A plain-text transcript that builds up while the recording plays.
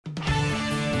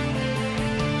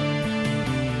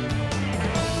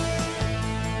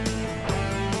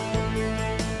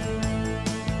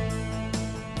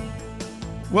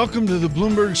Welcome to the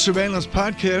Bloomberg Surveillance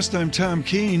Podcast. I'm Tom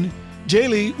Keene.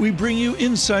 Daily, we bring you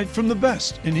insight from the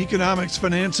best in economics,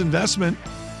 finance, investment,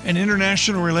 and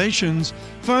international relations.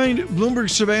 Find Bloomberg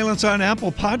Surveillance on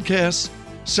Apple Podcasts,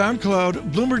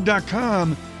 SoundCloud,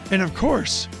 Bloomberg.com, and of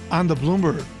course, on the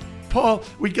Bloomberg. Paul,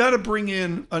 we got to bring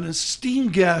in an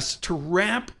esteemed guest to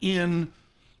wrap in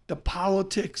the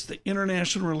politics, the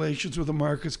international relations with the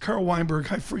markets. Carl Weinberg,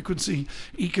 High Frequency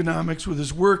Economics, with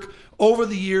his work over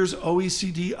the years,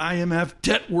 OECD, IMF,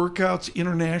 debt workouts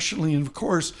internationally, and of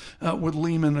course, with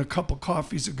Lehman a couple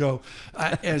coffees ago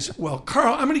as well.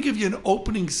 Carl, I'm going to give you an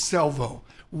opening salvo.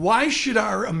 Why should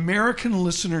our American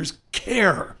listeners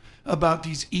care about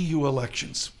these EU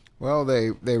elections? Well, they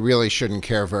really shouldn't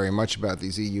care very much about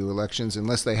these EU elections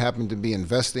unless they happen to be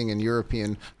investing in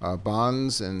European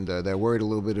bonds, and they're worried a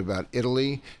little bit about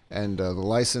Italy and the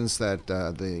license that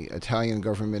the Italian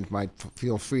government might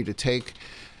feel free to take.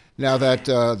 Now that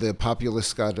the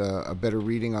populists got a better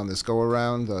reading on this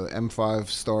go-around, the M5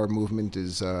 star movement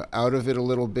is out of it a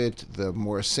little bit. The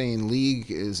more sane League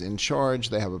is in charge.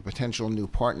 They have a potential new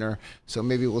partner. So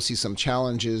maybe we'll see some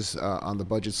challenges on the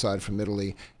budget side from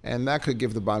Italy. And that could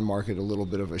give the bond market a little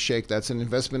bit of a shake. That's an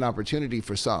investment opportunity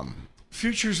for some.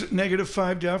 Futures at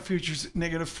 -5, Dow futures at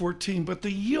 -14. But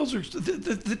the yields are,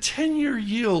 the 10-year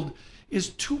yield is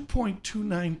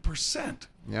 2.29%.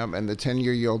 Yeah, and the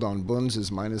 10-year yield on bonds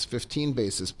is minus 15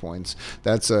 basis points.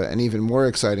 That's an even more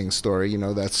exciting story. You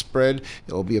know, that spread,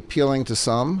 it will be appealing to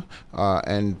some,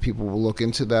 and people will look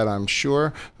into that, I'm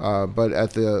sure. But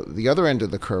at the other end of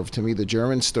the curve, to me, the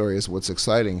German story is what's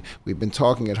exciting. We've been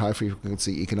talking at High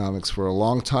Frequency Economics for a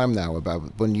long time now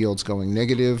about bond yields going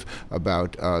negative,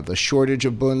 about the shortage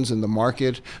of bonds in the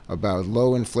market, about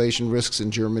low inflation risks in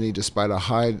Germany despite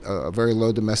a very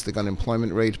low domestic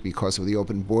unemployment rate because of the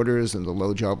open borders and the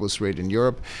low jobless rate in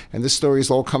Europe. And this story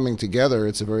is all coming together.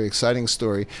 It's a very exciting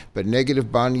story, but negative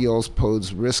bond yields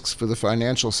pose risks for the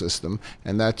financial system,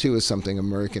 and that too is something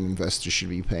American investors should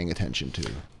be paying attention to.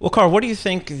 Well, Carl, what do you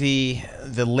think the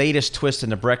latest twist in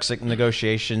the Brexit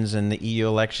negotiations and the EU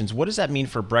elections, what does that mean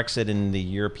for Brexit and the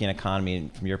European economy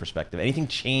from your perspective? Anything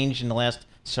changed in the last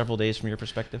several days from your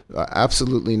perspective?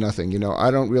 Absolutely nothing. You know, I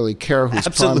don't really care who's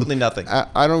nothing.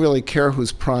 I don't really care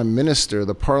who's prime minister.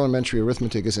 The parliamentary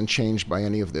arithmetic isn't changed by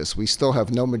any of this. We still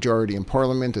have no majority in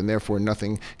parliament, and therefore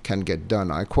nothing can get done.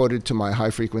 I quoted to my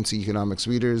High Frequency Economics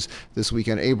readers this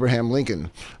weekend Abraham Lincoln: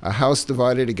 "A house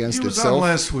divided against itself." He was on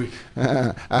last week.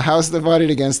 A house divided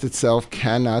against itself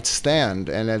cannot stand,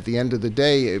 and at the end of the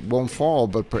day, it won't fall,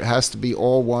 but it has to be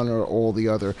all one or all the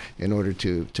other in order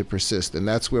to persist. And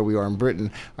that's where we are in Britain.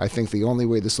 I think the only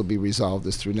way this will be resolved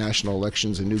is through national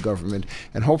elections, a new government,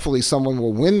 and hopefully someone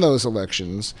will win those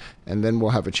elections, and then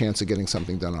we'll have a chance of getting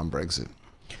something done on Brexit.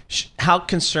 How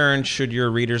concerned should your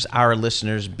readers, our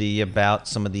listeners, be about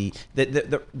some of the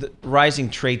rising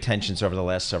trade tensions over the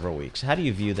last several weeks? How do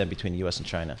you view that between the U.S. and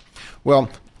China? Well,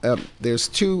 there's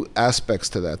two aspects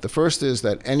to that. The first is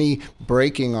that any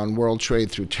breaking on world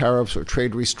trade through tariffs or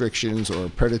trade restrictions or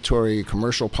predatory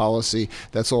commercial policy,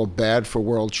 that's all bad for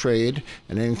world trade,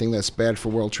 and anything that's bad for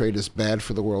world trade is bad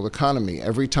for the world economy.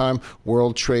 Every time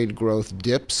world trade growth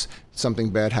dips,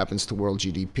 something bad happens to world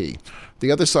GDP.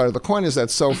 The other side of the coin is that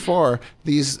so far,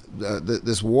 this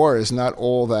war is not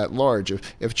all that large.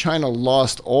 If China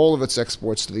lost all of its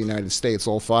exports to the United States,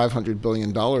 all $500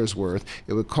 billion worth,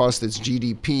 it would cost its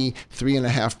GDP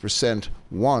 3.5%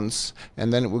 once,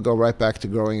 and then it would go right back to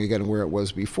growing again where it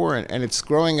was before. And it's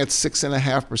growing at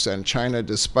 6.5%. China,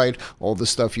 despite all the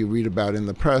stuff you read about in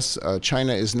the press,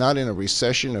 China is not in a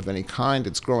recession of any kind.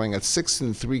 It's growing at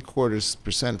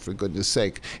 6.75%, for goodness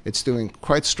sake. It's doing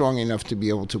quite strong enough to be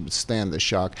able to withstand the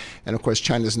shock. And of course,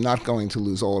 China's not going to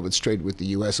lose all of its trade with the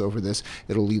U.S. over this.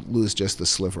 It'll lose just a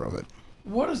sliver of it.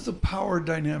 What is the power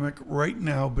dynamic right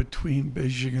now between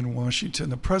Beijing and Washington?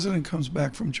 The president comes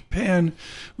back from Japan.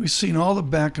 We've seen all the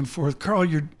back and forth. Carl,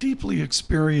 you're deeply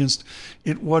experienced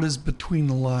in what is between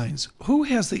the lines. Who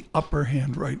has the upper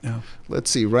hand right now? Let's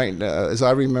see. Right now, as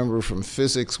I remember from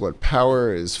physics, what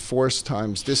power is force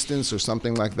times distance or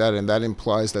something like that, and that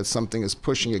implies that something is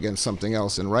pushing against something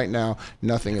else. And right now,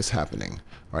 nothing is happening.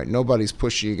 Right, nobody's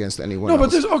pushing against anyone else. No, but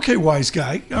there's, okay, wise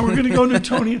guy. We're going to go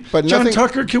Newtonian. But John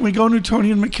Tucker, can we go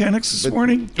Newtonian mechanics this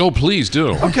morning? Oh, please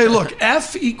do. Okay, look,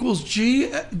 F equals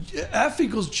GMM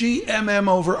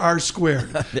over R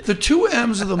squared. The two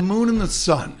M's are the moon and the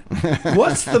sun.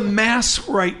 What's the mass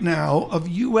right now of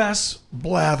U.S.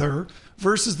 blather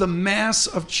versus the mass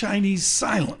of Chinese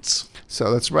silence? So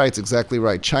that's right. It's exactly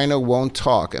right. China won't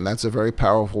talk, and that's a very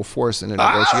powerful force in a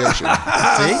negotiation.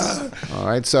 See? All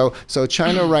right. So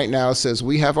China right now says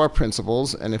we have our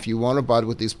principles, and if you won't abide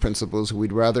with these principles,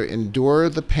 we'd rather endure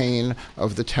the pain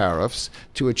of the tariffs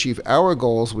to achieve our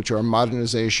goals, which are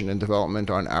modernization and development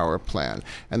on our plan.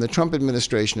 And the Trump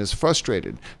administration is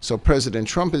frustrated. So President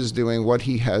Trump is doing what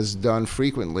he has done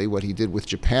frequently, what he did with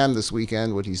Japan this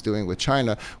weekend, what he's doing with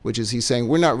China, which is he's saying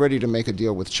we're not ready to make a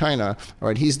deal with China. All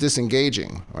right. He's disengaged.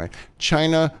 Right?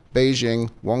 China,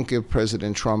 Beijing won't give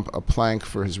President Trump a plank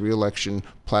for his re-election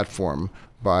platform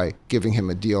by giving him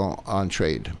a deal on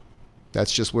trade.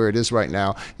 That's just where it is right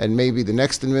now. And maybe the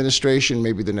next administration,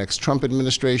 maybe the next Trump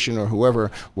administration or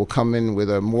whoever will come in with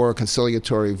a more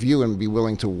conciliatory view and be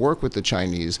willing to work with the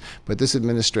Chinese. But this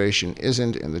administration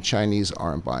isn't, and the Chinese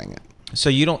aren't buying it. So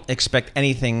you don't expect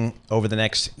anything over the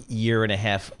next year and a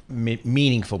half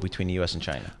meaningful between the U.S. and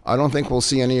China? I don't think we'll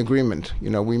see any agreement.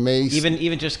 We may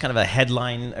even just kind of a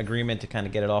headline agreement to kind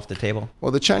of get it off the table?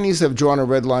 Well, the Chinese have drawn a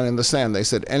red line in the sand. They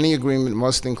said any agreement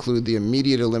must include the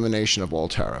immediate elimination of all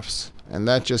tariffs. And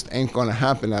that just ain't going to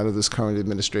happen out of this current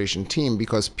administration team,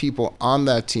 because people on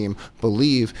that team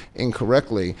believe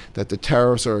incorrectly that the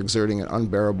tariffs are exerting an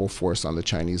unbearable force on the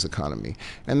Chinese economy.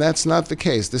 And that's not the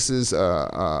case. This is a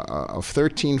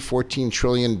 $13, $14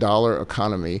 trillion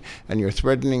economy, and you're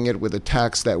threatening it with a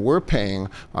tax that we're paying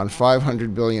on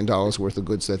 $500 billion worth of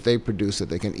goods that they produce that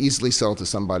they can easily sell to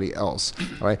somebody else.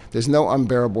 All right? There's no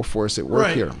unbearable force at work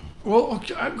here. Well,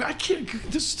 okay, I can't.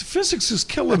 This physics is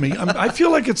killing me. I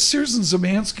feel like it's Susan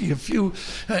Zemansky a few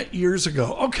years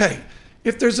ago. Okay,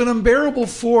 if there's an unbearable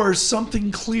force,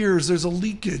 something clears. There's a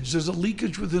leakage. There's a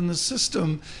leakage within the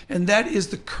system, and that is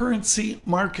the currency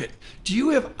market. Do you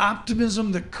have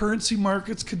optimism that currency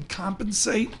markets can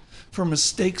compensate for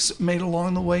mistakes made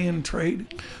along the way in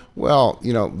trade? Well,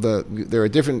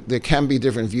 there can be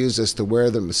different views as to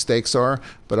where the mistakes are,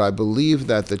 but I believe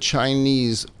that the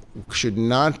Chinese should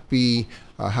not be,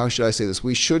 how should I say this?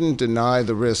 We shouldn't deny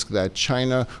the risk that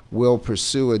China will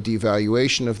pursue a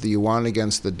devaluation of the yuan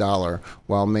against the dollar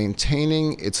while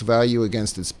maintaining its value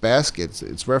against its baskets,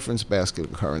 its reference basket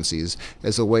of currencies,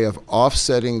 as a way of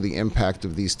offsetting the impact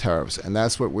of these tariffs. And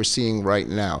that's what we're seeing right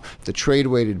now. The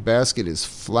trade-weighted basket is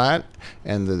flat,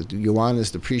 and the yuan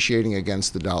is depreciating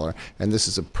against the dollar. And this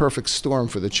is a perfect storm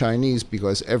for the Chinese,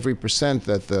 because every percent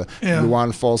that the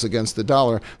yuan falls against the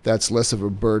dollar, that's less of a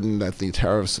burden that the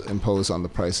tariffs impose on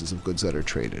the prices of goods that are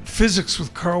traded. Physics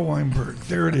with Carl Weinberg.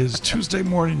 There it is, Tuesday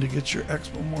morning to get your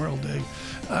ex-Memorial Day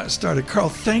started. Carl,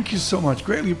 thank you so much.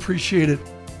 Greatly appreciate it.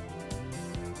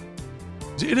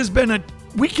 It has been a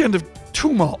weekend of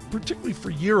tumult, particularly for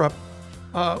Europe.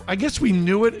 I guess we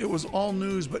knew it. It was all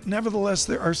news, but nevertheless,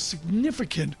 there are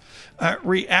significant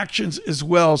reactions as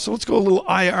well. So let's go a little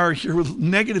IR here with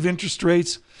negative interest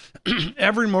rates,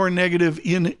 ever more negative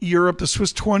in Europe. The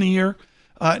Swiss 20-year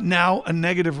now a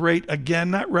negative rate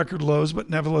again, not record lows, but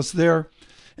nevertheless there.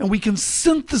 And we can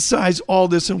synthesize all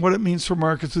this and what it means for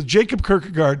markets with Jacob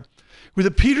Kirkegaard with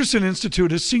the Peterson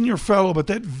Institute, a senior fellow, but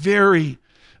that very,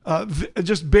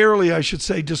 just barely, I should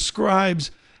say,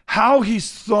 describes how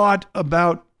he's thought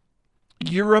about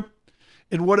Europe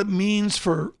and what it means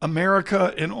for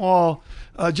America and all.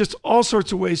 Just all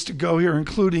sorts of ways to go here,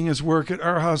 including his work at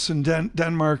Aarhus in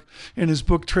Denmark and his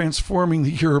book, Transforming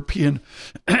the European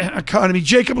Economy.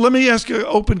 Jacob, let me ask you an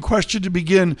open question to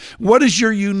begin. What is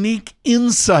your unique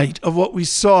insight of what we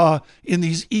saw in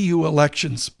these EU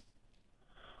elections?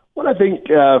 Well, I think,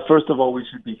 first of all, we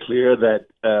should be clear that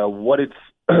what it's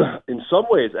in some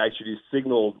ways actually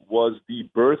signaled was the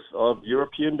birth of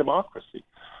European democracy.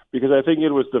 Because I think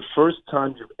it was the first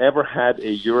time you've ever had a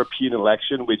European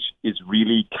election, which is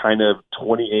really kind of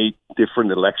 28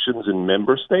 different elections in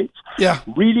member states,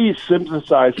 really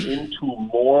synthesized into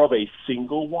more of a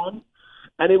single one.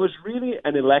 And it was really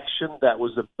an election that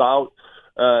was about,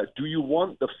 do you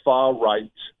want the far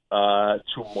right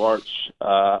to march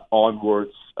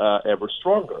onwards ever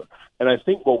stronger? And I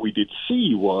think what we did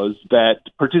see was that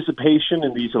participation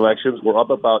in these elections were up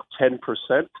about 10%.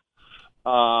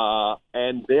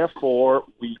 And therefore,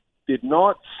 we did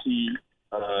not see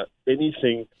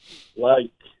anything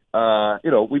like,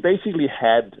 we basically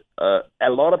had a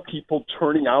lot of people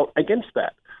turning out against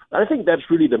that. And I think that's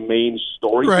really the main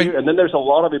story here. And then there's a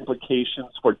lot of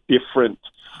implications for different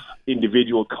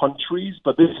individual countries,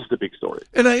 but this is the big story.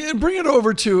 And I bring it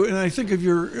over to, and I think of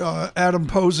your Adam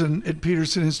Posen at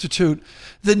Peterson Institute,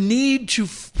 the need to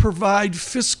provide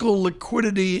fiscal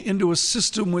liquidity into a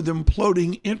system with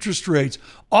imploding interest rates.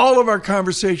 All of our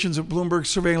conversations at Bloomberg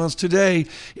Surveillance today,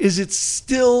 is it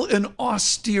still an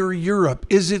austere Europe?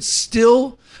 Is it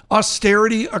still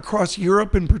austerity across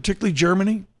Europe and particularly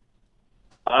Germany?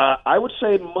 I would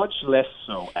say much less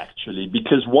so, actually,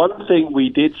 because one thing we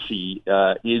did see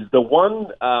is the one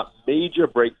major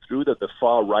breakthrough that the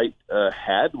far right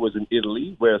had was in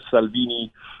Italy, where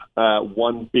Salvini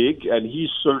won big, and he's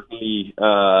certainly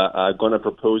going to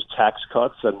propose tax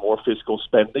cuts and more fiscal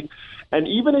spending. And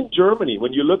even in Germany,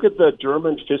 when you look at the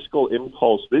German fiscal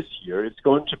impulse this year, it's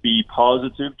going to be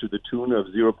positive to the tune of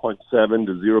 0.7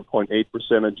 to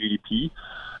 0.8% of GDP.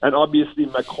 And obviously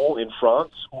Macron in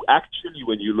France, who actually,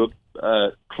 when you look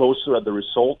closer at the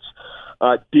results,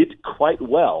 did quite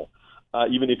well,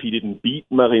 even if he didn't beat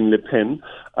Marine Le Pen,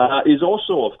 is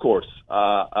also, of course,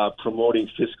 promoting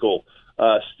fiscal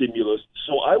stimulus.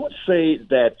 So I would say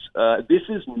that this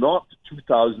is not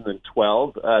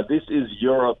 2012. This is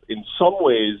Europe in some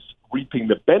ways reaping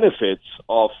the benefits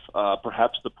of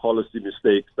perhaps the policy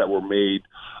mistakes that were made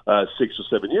 6 or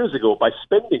 7 years ago by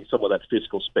spending some of that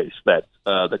fiscal space that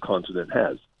the continent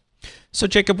has. So,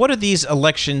 Jacob, what do these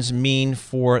elections mean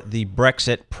for the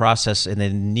Brexit process in the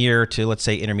near to, let's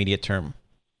say, intermediate term?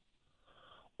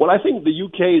 Well, I think the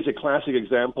UK is a classic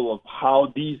example of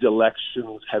how these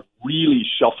elections have really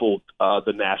shuffled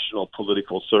the national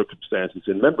political circumstances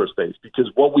in member states,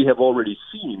 because what we have already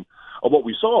seen, or what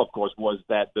we saw, of course, was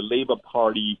that the Labour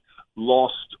Party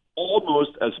lost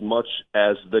almost as much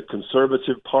as the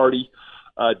Conservative Party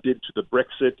did to the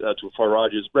Brexit, to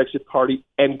Farage's Brexit Party.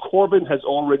 And Corbyn has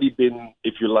already been,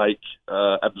 if you like,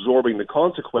 absorbing the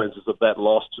consequences of that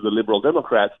loss to the Liberal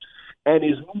Democrats, and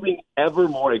is moving ever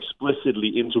more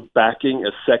explicitly into backing a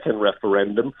second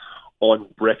referendum on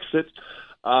Brexit.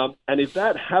 And if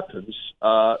that happens,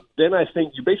 then I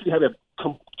think you basically have a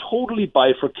totally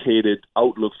bifurcated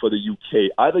outlook for the UK.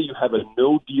 Either you have a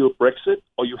no-deal Brexit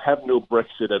or you have no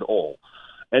Brexit at all.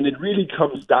 And it really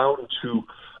comes down to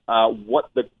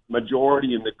what the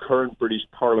majority in the current British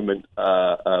Parliament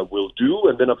will do,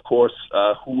 and then, of course,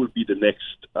 who will be the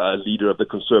next leader of the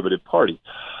Conservative Party.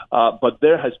 But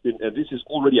there has been, and this is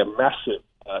already a massive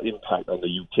impact on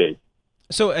the UK.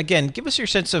 So, again, give us your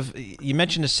sense of, you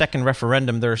mentioned a second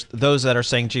referendum. There's those that are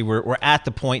saying, gee, we're at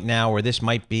the point now where this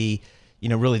might be,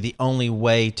 really the only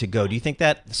way to go. Do you think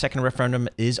that the second referendum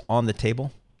is on the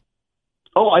table?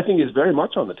 Oh, I think it's very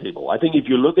much on the table. I think if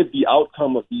you look at the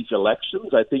outcome of these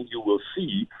elections, I think you will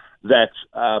see that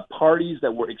parties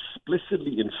that were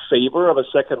explicitly in favor of a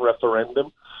second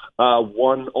referendum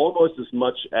won almost as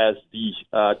much as the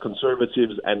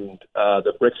Conservatives and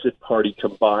the Brexit Party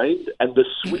combined. And the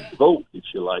swing vote, if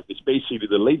you like, is basically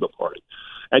the Labour Party.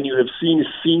 And you have seen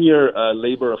senior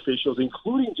Labour officials,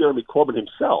 including Jeremy Corbyn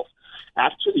himself,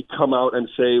 actually come out and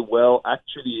say, well,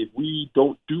 actually, if we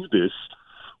don't do this,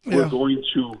 we're going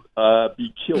to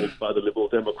be killed by the Liberal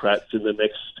Democrats in the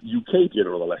next UK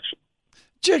general election.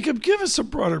 Jacob, give us a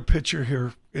broader picture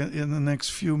here in the next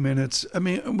few minutes. I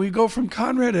mean, we go from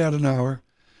Konrad Adenauer,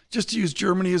 just to use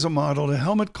Germany as a model, to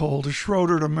Helmut Kohl, to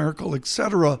Schroeder, to Merkel,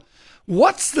 etc.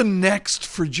 What's the next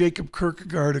for Jacob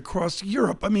Kirkegaard across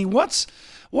Europe? I mean, what's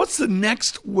the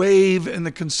next wave in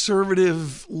the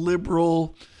conservative,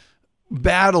 liberal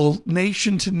battle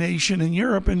nation to nation in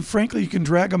Europe? And frankly, you can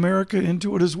drag America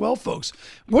into it as well, folks.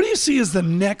 What do you see as the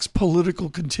next political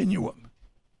continuum?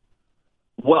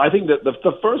 Well, I think that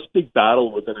the first big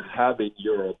battle we're going to have in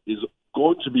Europe is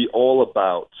going to be all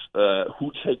about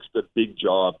who takes the big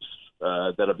jobs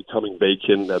that are becoming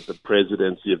vacant at the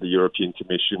presidency of the European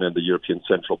Commission and the European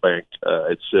Central Bank,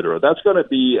 et cetera. That's going to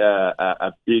be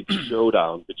a big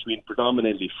showdown between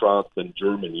predominantly France and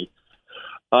Germany.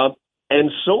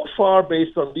 And so far,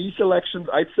 based on these elections,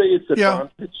 I'd say it's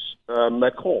advantage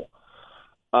Macron.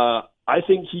 I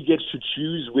think he gets to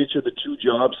choose which of the two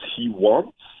jobs he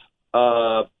wants,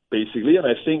 basically, and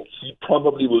I think he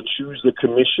probably will choose the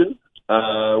Commission,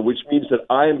 which means that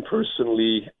I am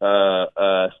personally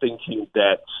thinking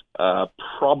that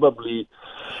probably,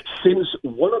 since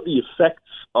one of the effects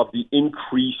of the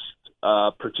increased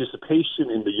participation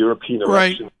in the European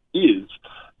election is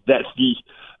that the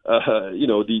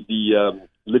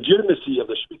legitimacy of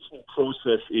the Spitzen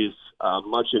process is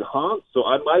much enhanced. So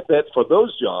my bet for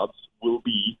those jobs will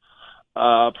be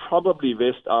probably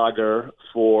Vestager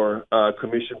for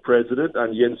Commission President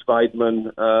and Jens Weidmann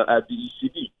at the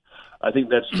ECB. I think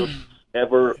that's looks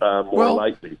ever more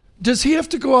likely. Does he have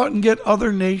to go out and get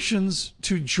other nations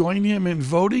to join him in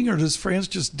voting, or does France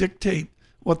just dictate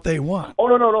what they want? Oh,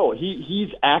 no. He's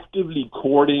actively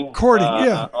courting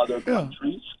other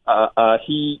countries.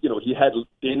 He had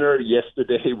dinner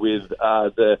yesterday with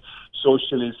the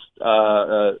socialist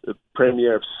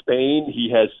premier of Spain. He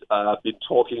has been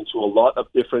talking to a lot of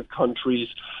different countries.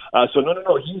 So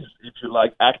no. He's, if you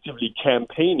like, actively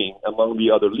campaigning among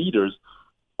the other leaders,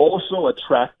 also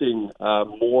attracting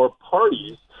more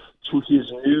parties to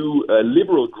his new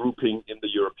liberal grouping in the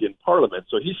European Parliament.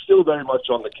 So he's still very much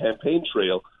on the campaign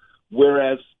trail,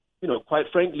 whereas, quite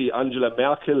frankly, Angela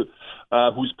Merkel,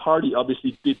 whose party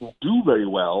obviously didn't do very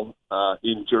well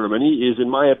in Germany, is, in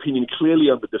my opinion, clearly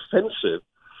on the defensive,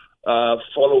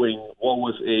 following what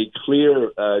was a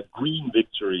clear green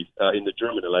victory in the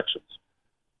German elections.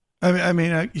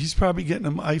 He's probably getting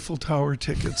them Eiffel Tower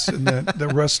tickets in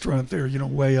the restaurant there,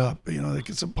 way up. Like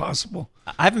it's impossible.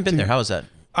 I haven't been there. How is that?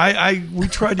 We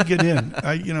tried to get in.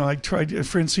 I tried.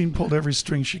 Francine pulled every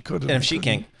string she could. And if she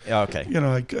can't, okay.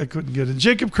 I couldn't get in.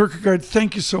 Jacob Kirkegaard,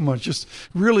 thank you so much. Just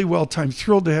really well timed.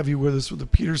 Thrilled to have you with us with the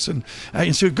Peterson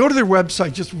Institute. Go to their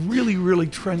website. Just really, really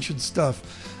trenchant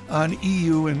stuff on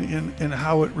EU and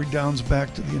how it redounds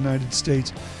back to the United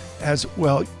States as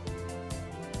well.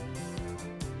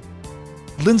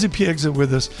 Lindsey Piegza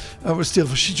with us with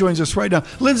Stifel. She joins us right now.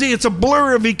 Lindsey, it's a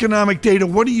blur of economic data.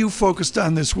 What are you focused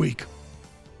on this week?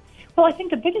 Well, I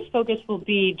think the biggest focus will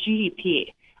be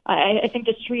GDP. I think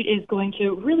the street is going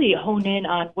to really hone in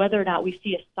on whether or not we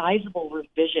see a sizable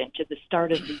revision to the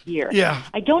start of the year. Yeah.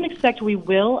 I don't expect we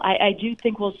will. I do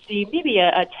think we'll see maybe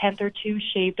a tenth or two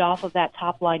shaved off of that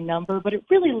top line number, but it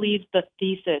really leaves the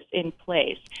thesis in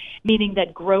place, meaning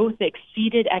that growth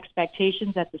exceeded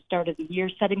expectations at the start of the year,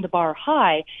 setting the bar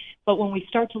high. But when we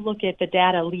start to look at the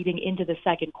data leading into the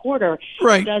second quarter,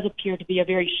 right, it does appear to be a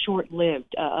very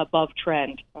short-lived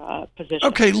above-trend position.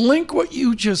 Okay, link what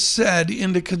you just said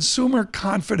into consumer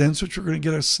confidence, which we're going to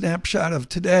get a snapshot of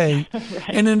today, right,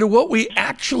 and into what we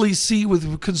actually see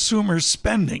with consumer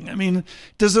spending.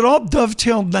 Does it all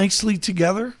dovetail nicely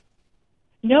together?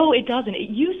 No, it doesn't. It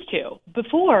used to.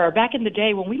 Before, back in the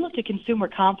day, when we looked at consumer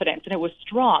confidence and it was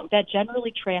strong, that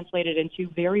generally translated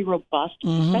into very robust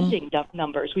spending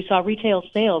numbers. We saw retail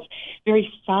sales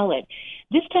very solid.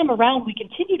 This time around, we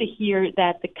continue to hear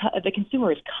that the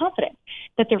consumer is confident,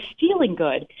 that they're feeling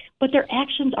good, but their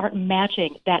actions aren't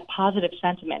matching that positive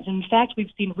sentiment. And in fact, we've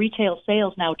seen retail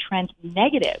sales now trend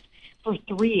negative for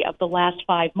 3 of the last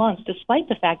 5 months, despite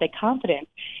the fact that confidence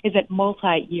is at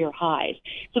multi-year highs.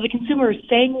 So the consumer is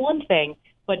saying one thing,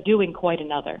 but doing quite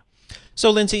another. So,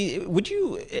 Lindsey,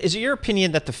 is it your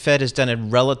opinion that the Fed has done a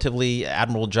relatively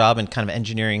admirable job in kind of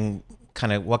engineering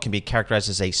kind of what can be characterized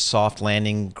as a soft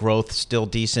landing, growth still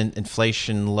decent,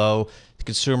 inflation low, the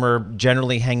consumer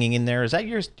generally hanging in there? Is that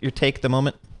your take at the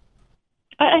moment?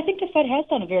 I think the Fed has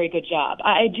done a very good job.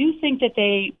 I do think that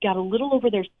they got a little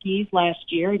over their skis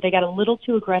last year. They got a little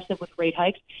too aggressive with rate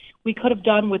hikes. We could have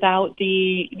done without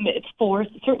the fourth,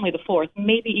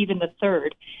 maybe even the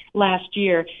third last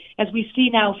year, as we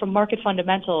see now from market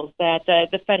fundamentals that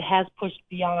the Fed has pushed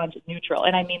beyond neutral.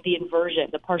 And I mean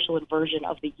the partial inversion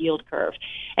of the yield curve.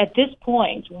 At this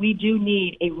point, we do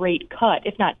need a rate cut,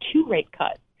 if not 2 rate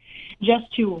cuts,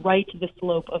 just to right the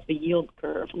slope of the yield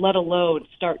curve, let alone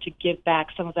start to give back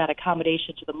some of that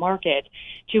accommodation to the market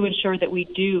to ensure that we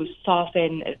do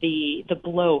soften the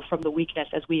blow from the weakness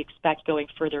as we expect going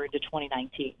further into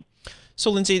 2019. So,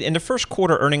 Lindsey, in the first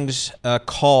quarter earnings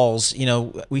calls,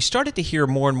 we started to hear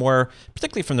more and more,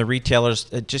 particularly from the retailers,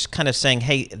 just kind of saying,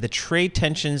 hey, the trade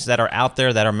tensions that are out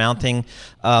there that are mounting,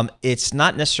 it's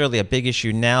not necessarily a big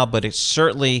issue now, but it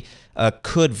certainly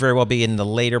could very well be in the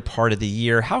later part of the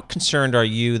year. How concerned are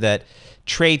you that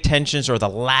trade tensions or the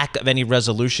lack of any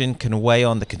resolution can weigh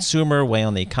on the consumer, weigh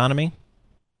on the economy?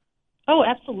 Oh,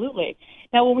 absolutely.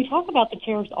 Now, when we talk about the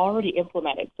tariffs already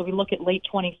implemented, so we look at late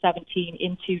 2017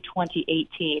 into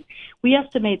 2018, we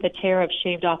estimate that tariffs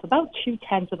shaved off about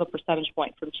 0.2 of a percentage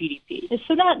point from GDP.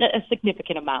 So not a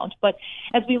significant amount, but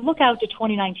as we look out to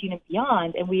 2019 and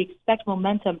beyond, and we expect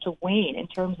momentum to wane in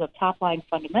terms of top-line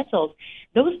fundamentals,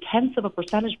 those 0.1 of a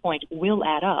percentage point will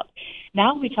add up.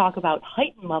 Now we talk about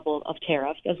heightened level of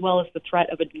tariffs, as well as the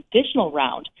threat of an additional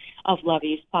round of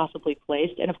levies possibly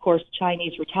placed, and of course,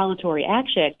 Chinese retaliatory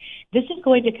action. This is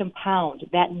going to compound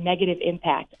that negative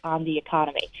impact on the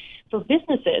economy. For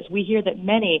businesses, we hear that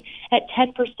many at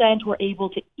 10% were able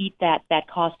to eat that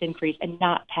cost increase and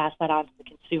not pass that on to the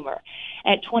consumer.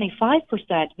 At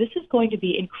 25%, this is going to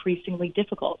be increasingly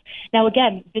difficult. Now,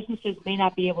 again, businesses may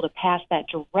not be able to pass that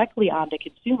directly on to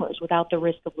consumers without the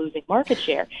risk of losing market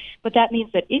share, but that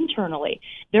means that internally,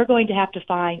 they're going to have to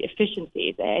find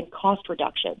efficiencies and cost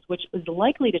reductions, which is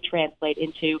likely to translate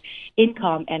into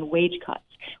income and wage cuts,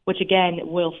 which again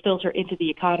will filter into the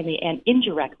economy and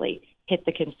indirectly hit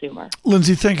the consumer.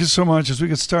 Lindsey, thank you so much. As we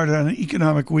get started on an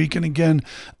economic week, and again,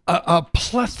 a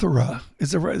plethora,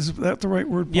 is that the right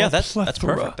word? Yeah, that's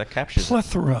perfect. That captures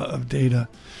plethora of data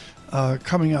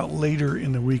coming out later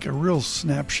in the week, a real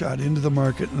snapshot into the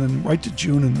market, and then right to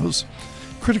June and those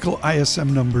critical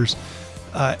ISM numbers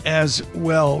as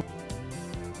well.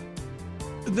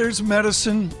 there's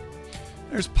medicine,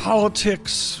 there's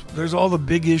politics, there's all the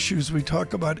big issues we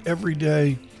talk about every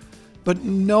day. But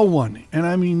no one, and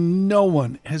I mean no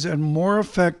one, has had more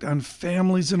effect on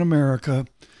families in America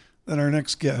than our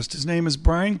next guest. His name is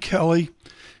Brian Kelly.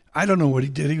 I don't know what he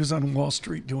did. He was on Wall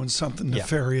Street doing something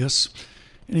nefarious.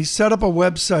 And he set up a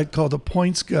website called The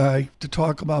Points Guy to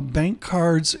talk about bank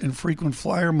cards and frequent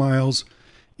flyer miles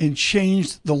and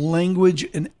changed the language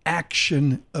and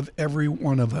action of every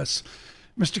one of us.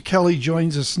 Mr. Kelly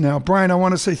joins us now. Brian, I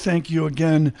want to say thank you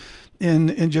again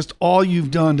in just all you've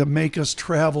done to make us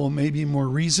travel maybe more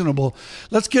reasonable.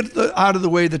 Let's get out of the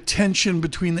way the tension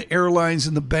between the airlines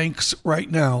and the banks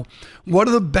right now. What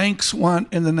do the banks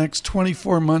want in the next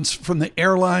 24 months from the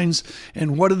airlines,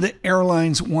 and what do the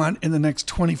airlines want in the next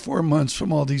 24 months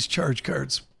from all these charge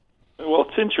cards? Well,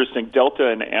 it's interesting. Delta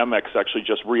and Amex actually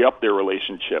just re-upped their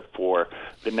relationship for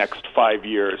the next 5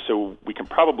 years, so we can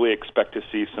probably expect to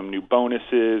see some new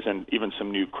bonuses and even some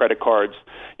new credit cards.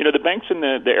 You know, the banks and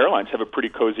the airlines have a pretty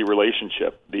cozy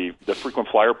relationship. The frequent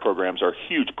flyer programs are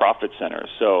huge profit centers.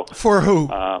 So for who?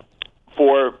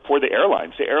 For the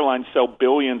airlines. The airlines sell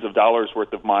billions of dollars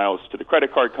worth of miles to the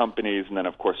credit card companies, and then,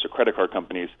 of course, the credit card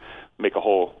companies make a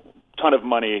whole ton of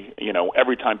money, you know,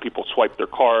 every time people swipe their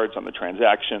cards on the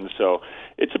transactions. So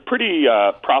it's a pretty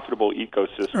profitable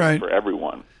ecosystem for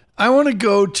everyone. I want to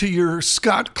go to your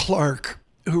Scott Clark,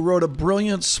 who wrote a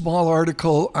brilliant small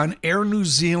article on Air New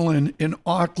Zealand in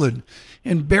Auckland.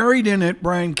 And buried in it,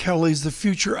 Brian Kelly's The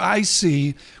Future I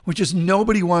See, which is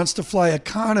nobody wants to fly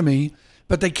economy,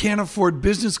 but they can't afford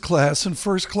business class and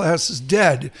first class is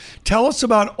dead. Tell us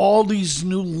about all these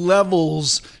new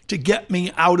levels to get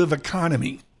me out of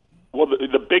economy. Well,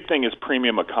 the big thing is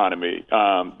premium economy.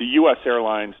 The U.S.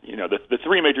 airlines, you know, the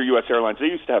three major U.S. airlines, they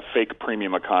used to have fake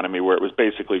premium economy where it was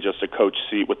basically just a coach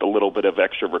seat with a little bit of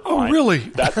extra recline. Oh, really?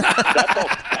 That's all.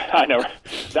 I know.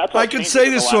 That's all. I can say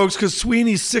this, folks, because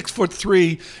Sweeney's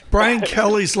 6'3", Brian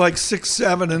Kelly's like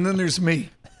 6'7", and then there's me.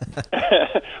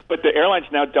 But the airlines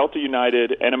now, Delta,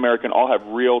 United, and American, all have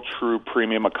real, true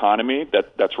premium economy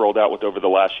that's rolled out with over the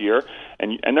last year,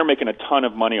 and they're making a ton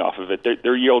of money off of it.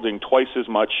 They're yielding twice as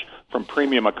much from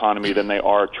premium economy than they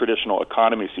are traditional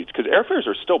economy seats, because airfares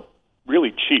are still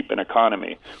really cheap in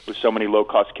economy with so many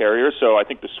low-cost carriers. So I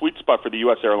think the sweet spot for the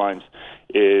U.S. airlines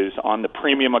is on the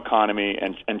premium economy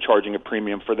and charging a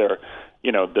premium for their,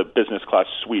 you know, the business class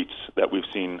suites that we've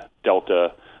seen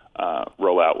Delta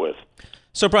roll out with.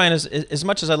 So, Brian, as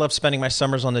much as I love spending my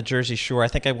summers on the Jersey Shore, I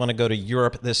think I want to go to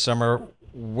Europe this summer.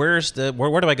 Where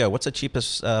do I go? What's the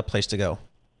cheapest place to go?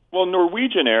 Well,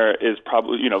 Norwegian Air is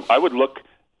probably, you know, I would look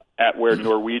at where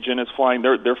Norwegian is flying.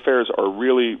 Their fares are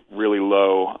really, really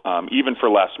low, even for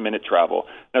last-minute travel.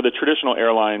 Now, the traditional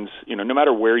airlines, you know, no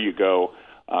matter where you go,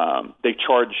 they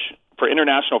charge. For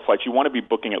international flights, you want to be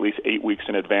booking at least 8 weeks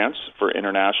in advance for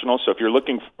international. So if you're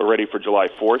looking already for July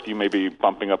 4th, you may be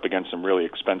bumping up against some really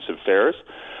expensive fares.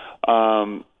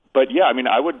 But yeah, I mean,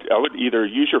 I would either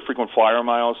use your frequent flyer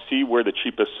miles, see where the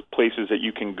cheapest places that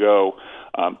you can go.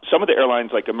 Some of the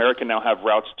airlines, like American, now have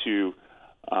routes to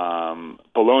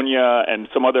Bologna and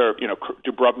some other, you know,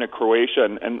 Dubrovnik, Croatia,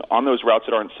 and on those routes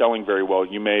that aren't selling very well,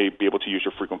 you may be able to use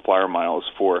your frequent flyer miles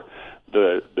for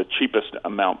the cheapest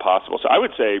amount possible. So I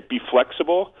would say be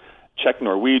flexible, check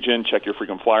Norwegian, check your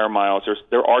frequent flyer miles.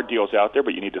 There are deals out there,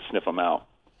 but you need to sniff them out.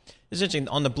 It's interesting.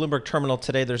 On the Bloomberg terminal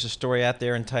today, there's a story out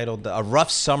there entitled "A Rough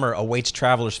Summer Awaits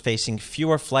Travelers Facing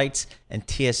Fewer Flights and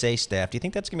TSA Staff." Do you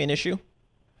think that's going to be an issue?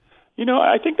 You know,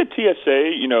 I think the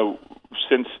TSA, you know,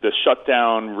 since the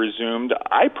shutdown resumed,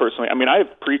 I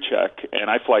have pre-check, and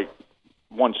I fly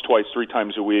once, twice, 3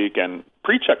 times a week, and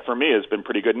pre-check for me has been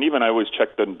pretty good. And even I always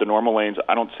check the normal lanes.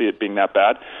 I don't see it being that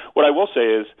bad. What I will say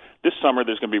is this summer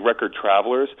there's going to be record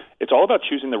travelers. It's all about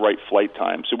choosing the right flight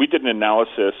time. So we did an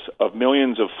analysis of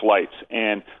millions of flights,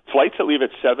 and flights that leave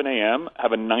at 7 a.m.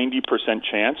 have a 90%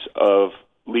 chance of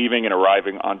leaving and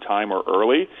arriving on time or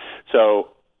early. So,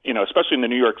 you know, especially in the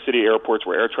New York City airports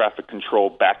where air traffic control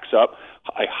backs up,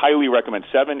 I highly recommend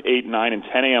 7, 8, 9, and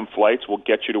 10 a.m. flights will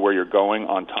get you to where you're going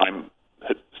on time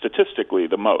statistically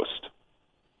the most.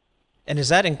 And does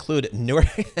that include Newark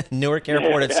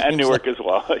Airport? Yeah, and Newark as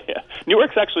well. Yeah,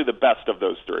 Newark's actually the best of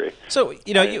those 3. So,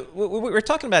 you know, we're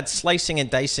talking about slicing and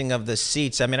dicing of the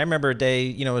seats. I mean, I remember a day,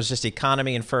 you know, it was just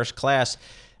economy and first class.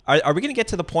 Are we going to get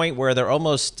to the point where they're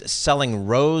almost selling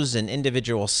rows and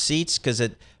individual seats? Because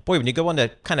when you go on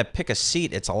to kind of pick a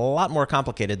seat, it's a lot more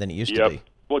complicated than it used to be.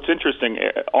 Well, it's interesting.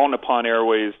 All Nippon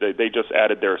Airways, they just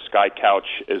added their Sky Couch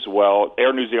as well.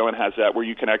 Air New Zealand has that where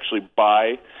you can actually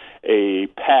buy a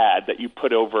pad that you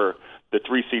put over the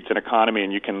 3 seats in economy,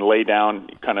 and you can lay down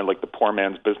kind of like the poor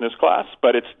man's business class.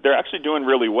 But they're actually doing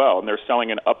really well, and they're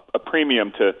selling a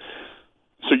premium to.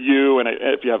 So you, and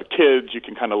if you have kids, you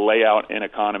can kind of lay out in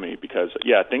economy because,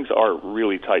 things are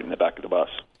really tight in the back of the bus.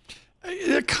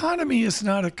 Economy is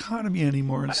not economy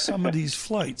anymore in some of these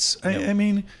flights. I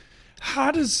mean,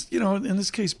 how does, in this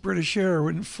case, British Air,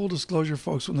 in full disclosure,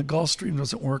 folks, when the Gulfstream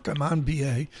doesn't work, I'm on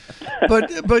BA.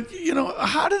 But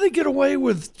how do they get away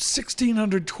with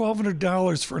 $1,600,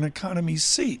 $1,200 for an economy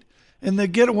seat? And they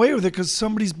get away with it because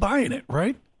somebody's buying it,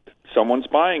 right? Someone's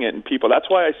buying it, and people. That's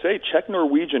why I say check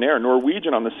Norwegian Air.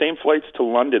 Norwegian on the same flights to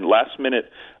London. Last minute,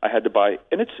 I had to buy,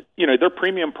 and it's their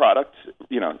premium product.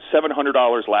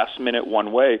 $700 last minute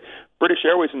one way. British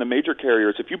Airways and the major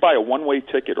carriers. If you buy a one-way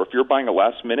ticket, or if you're buying a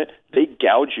last minute, they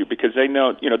gouge you because they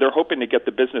know they're hoping to get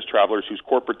the business travelers whose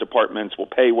corporate departments will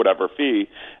pay whatever fee,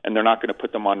 and they're not going to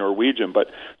put them on Norwegian. But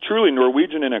truly,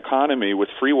 Norwegian in economy with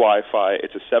free Wi-Fi.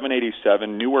 It's a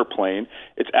 787 newer plane.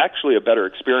 It's actually a better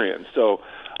experience. So.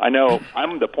 I know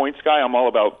I'm the points guy. I'm all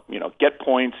about, get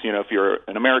points. If you're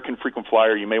an American frequent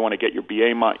flyer, you may want to get your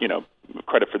BA,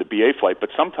 credit for the BA flight, but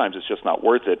sometimes it's just not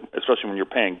worth it, especially when you're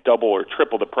paying double or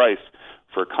triple the price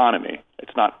for economy.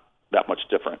 It's not that much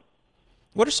different.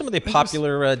 What are some of the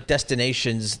popular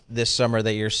destinations this summer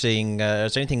that you're seeing?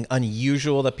 Is there anything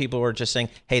unusual that people are just saying,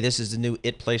 hey, this is the new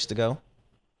it place to go?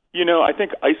 I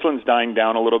think Iceland's dying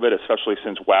down a little bit, especially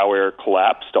since WOW Air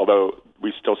collapsed, although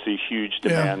we still see huge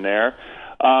demand there.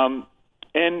 And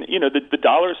the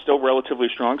dollar is still relatively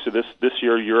strong. So this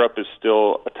year, Europe is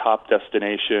still a top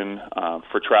destination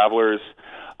for travelers.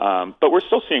 But we're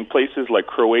still seeing places like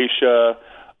Croatia,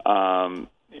 and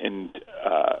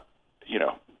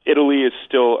Italy is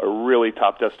still a really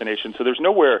top destination. So there's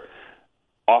nowhere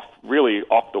off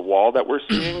the wall that we're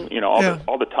seeing.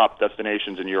 All the top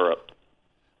destinations in Europe.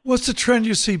 What's the trend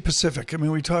you see Pacific? I mean,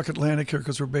 we talk Atlantic here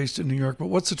because we're based in New York, but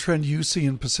what's the trend you see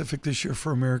in Pacific this year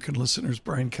for American listeners,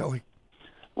 Brian Kelly?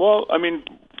 Well, I mean,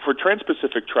 for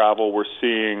trans-Pacific travel, we're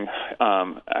seeing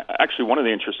actually one of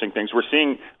the interesting things, we're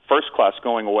seeing first class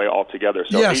going away altogether.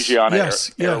 So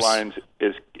Asiana Airlines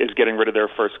is getting rid of their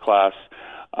first class.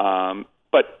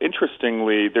 But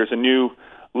interestingly, there's a new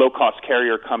low-cost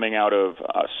carrier coming out of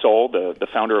Seoul. The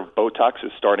founder of Botox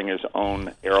is starting his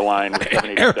own airline with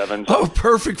 787s. Oh,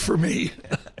 perfect for me.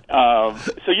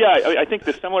 I think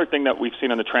the similar thing that we've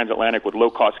seen on the transatlantic with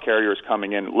low-cost carriers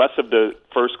coming in, less of the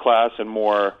first class and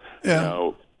more,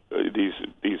 these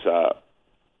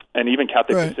and even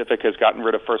Cathay Pacific has gotten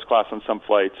rid of first class on some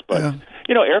flights. But,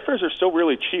 airfares are still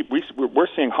really cheap. We're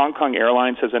seeing Hong Kong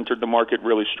Airlines has entered the market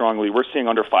really strongly. We're seeing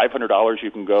under $500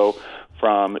 you can go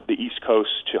from the East Coast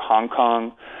to Hong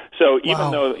Kong. So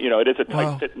even though, it is a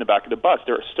tight fit in the back of the bus,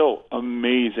 there are still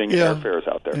amazing airfares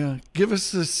out there. Yeah. Give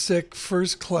us the sick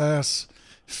first class,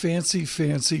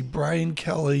 fancy Brian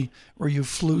Kelly, where you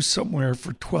flew somewhere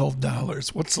for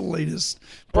 $12. What's the latest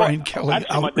Brian Kelly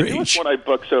outrage? The newest one I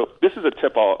booked, so this is a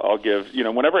tip I'll give.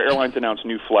 Whenever airlines announce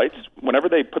new flights, whenever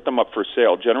they put them up for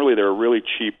sale, generally they're a really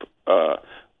cheap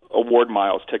award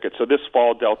miles tickets. So this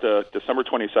fall, Delta, December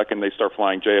 22nd, they start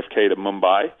flying JFK to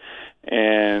Mumbai.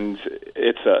 And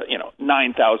it's a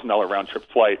 $9,000 round trip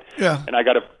flight. Yeah. And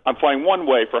I'm flying one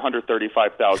way for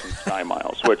 135,000 Sky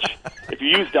Miles, which if you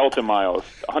use Delta miles,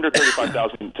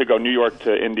 135,000 to go New York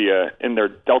to India in their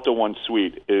Delta One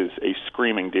suite is a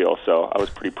screaming deal. So I was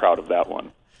pretty proud of that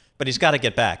one. But he's got to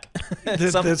get back. So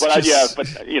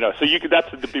you could.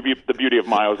 That's the beauty of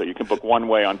miles, that you can book one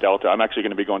way on Delta. I'm actually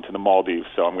going to be going to the Maldives,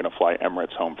 so I'm going to fly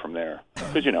Emirates home from there.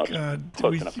 Because it's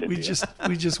close enough to India.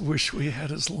 We just wish we had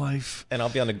his life. And I'll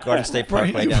be on the Garden State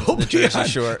Parkway down to the Jersey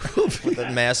Shore with the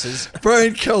masses.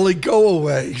 Brian Kelly, go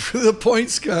away. The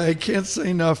points guy, I can't say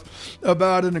enough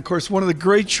about it. And of course, one of the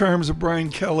great charms of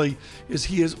Brian Kelly is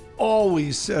he has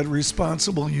always said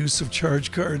responsible use of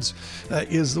charge cards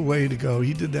is the way to go.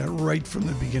 He did that right from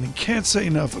the beginning. Can't say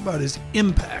enough about his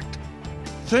impact.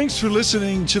 Thanks for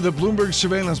listening to the Bloomberg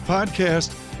Surveillance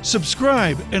Podcast.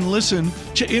 Subscribe and listen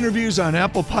to interviews on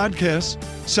Apple Podcasts,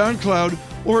 SoundCloud,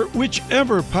 or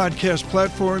whichever podcast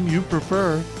platform you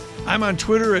prefer. I'm on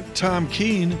Twitter at Tom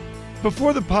Keene.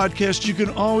 Before the podcast, you can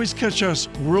always catch us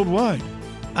worldwide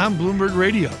on Bloomberg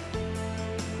Radio.